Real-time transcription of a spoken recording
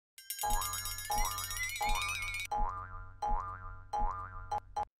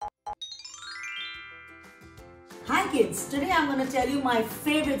kids, today I'm going to tell you my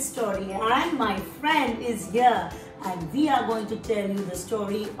favorite story and my friend is here and we are going to tell you the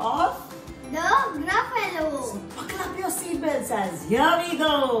story of the Grufallo. So buckle up your seatbelts as here we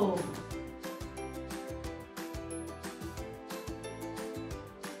go.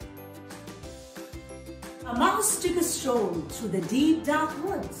 A mouse took a stroll through the deep dark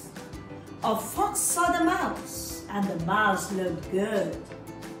woods. A fox saw the mouse and the mouse looked good.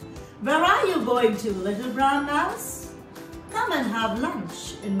 Where are you going to, little brown mouse? Come and have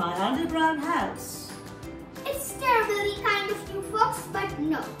lunch in my underground house. It's terribly kind of you, Fox, but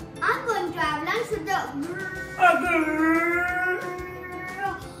no. I'm going to have lunch with the Grufallo.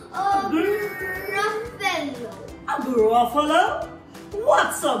 A Gruffalo?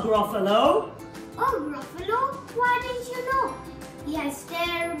 What's a Gruffalo? Oh, Grufallo? Why didn't you know? He has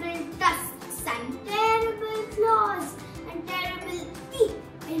terrible tusks and terrible claws and terrible teeth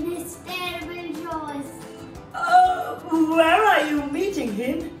in his terrible jaws. Where are you meeting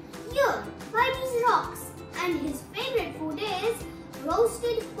him? Here, by these rocks. And his favorite food is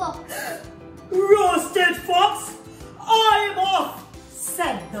roasted fox. Roasted fox? I'm off,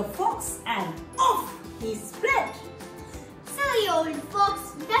 said the fox, and off he split. Silly old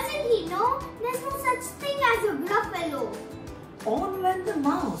fox, doesn't he know there's no such thing as a Grufallo? On went the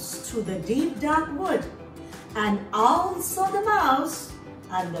mouse through the deep dark wood. An owl saw the mouse,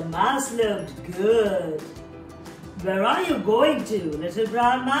 and the mouse looked good. Where are you going to, little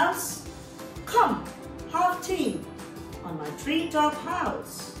brown mouse? Come, have tea on my treetop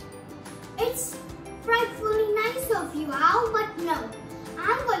house. It's frightfully nice of you, Owl, but no.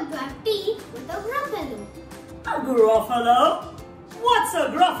 I'm going to have tea with a Grufallo. A Gruffalo? What's a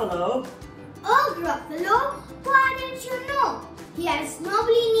Gruffalo? Oh, Grufallo, why didn't you know? He has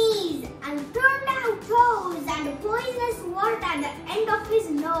knobbly knees and turned out toes and a poisonous wart at the end of his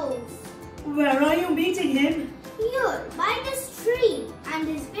nose. Where are you meeting him? Here, by this tree, and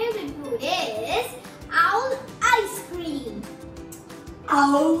his favorite food is owl ice cream.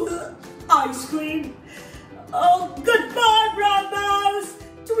 Owl ice cream? Oh, goodbye, brown mouse.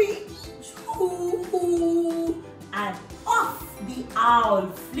 Tweet, choo. And off the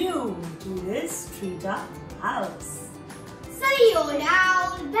owl flew to his treetop house. Silly old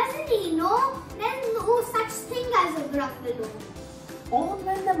owl, doesn't he know there's no such thing as a Grufallo? On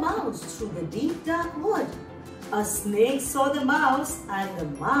went the mouse through the deep dark wood. A snake saw the mouse and the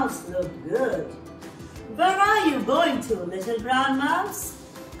mouse looked good. Where are you going to, little brown mouse?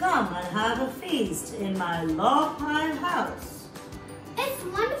 Come and have a feast in my log pile house. It's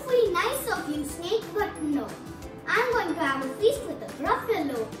wonderfully nice of you, Snake, but no. I'm going to have a feast with a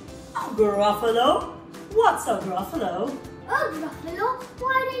Grufallo. A Gruffalo? What's a Gruffalo? Oh, Grufallo,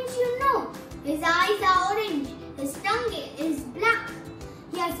 why didn't you know? His eyes are orange, his tongue is black.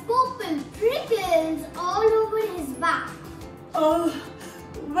 He has purple prickles all over his back.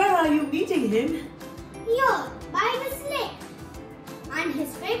 Where are you meeting him? Here, by the snake. And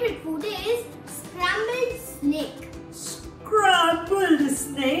his favorite food is scrambled snake. Scrambled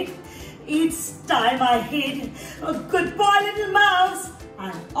snake? It's time I hid. Goodbye, little mouse.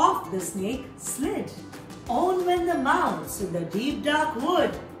 And off the snake slid. On went the mouse in the deep dark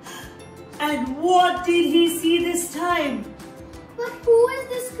wood. And what did he see this time? But who is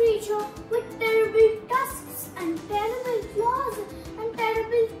this creature with terrible tusks and terrible claws and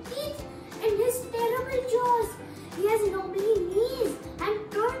terrible teeth in his terrible jaws? He has knobbly knees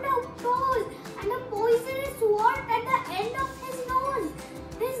and turned out toes and a poisonous wart at the end of his nose.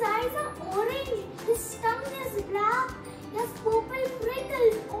 His eyes are orange, his tongue is black, he has purple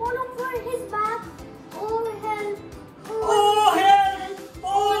prickles all over his back. Oh hell! Oh hell!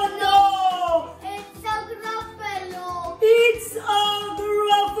 Oh no! It's a Grufallo! It's a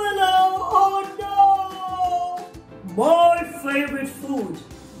Gruffalo! Oh no! My favorite food,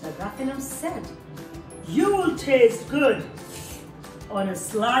 the Gruffalo said. You'll taste good on a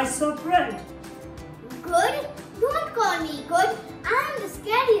slice of bread. Good? Don't call me good. I am the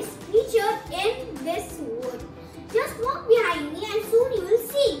scariest creature in this wood. Just walk behind me and soon you will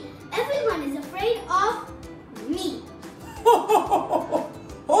see. Everyone is afraid of me. All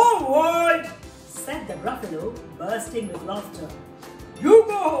right, said the Gruffalo, bursting with laughter. You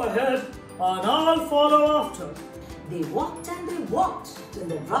go ahead and I'll follow after. They walked and they walked till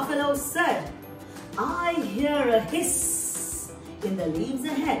the Gruffalo said, I hear a hiss in the leaves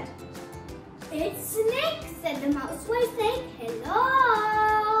ahead. It's Snake, said the mouse voice saying,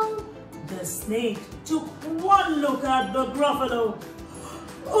 hello. The snake took one look at the Gruffalo.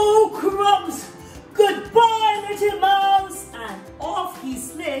 Oh crumbs! Goodbye, little mouse! And off he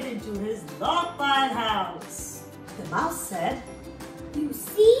slid into his log pile house. The mouse said, You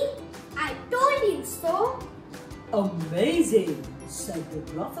see, I told you so. Amazing, said the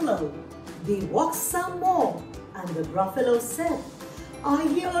Gruffalo. They walked some more, and the Gruffalo said, I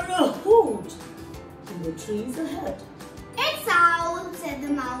hear a hoot in the trees ahead. It's Owl, said the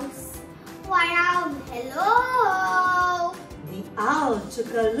Mouse. Why, Owl, hello! The Owl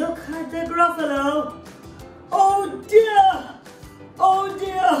took a look at the Gruffalo. Oh dear! Oh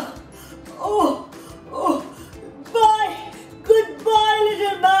dear! Oh! Bye! Goodbye,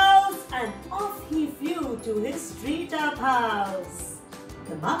 little mouse! And off he flew to his treetop house.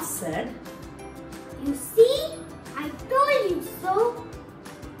 The mouse said, You see? I told you so.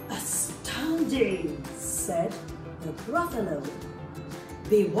 Astounding, said the Gruffalo.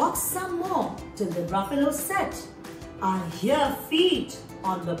 They walked some more till the Gruffalo said, I hear feet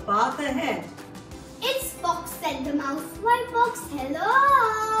on the path ahead. It's Fox, said the Mouse. Why, Fox,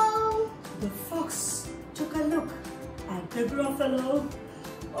 hello! The fox took a look at the Gruffalo.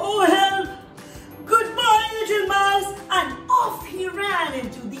 Oh help! Goodbye, little mouse! And off he ran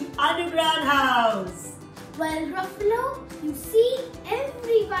into the underground house. Well, Gruffalo, you see,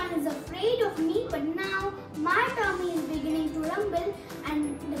 everyone is afraid of me, but now my tummy is beginning to rumble,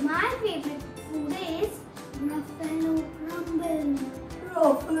 and my favorite food is Gruffalo crumble.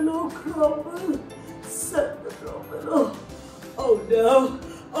 Gruffalo crumble, said the Gruffalo. Oh no,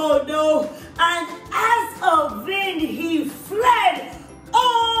 oh no, and as a wind he fled.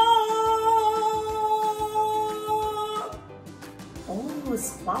 Oh!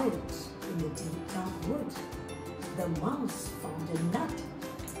 Almost quiet in the deep dark wood, the mouse found a nut,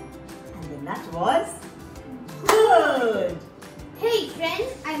 and the nut was good. Hey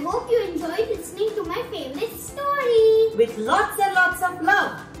friends, I hope you enjoyed listening to my favorite story. With lots and lots of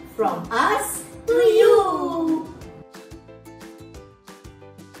love from us to you.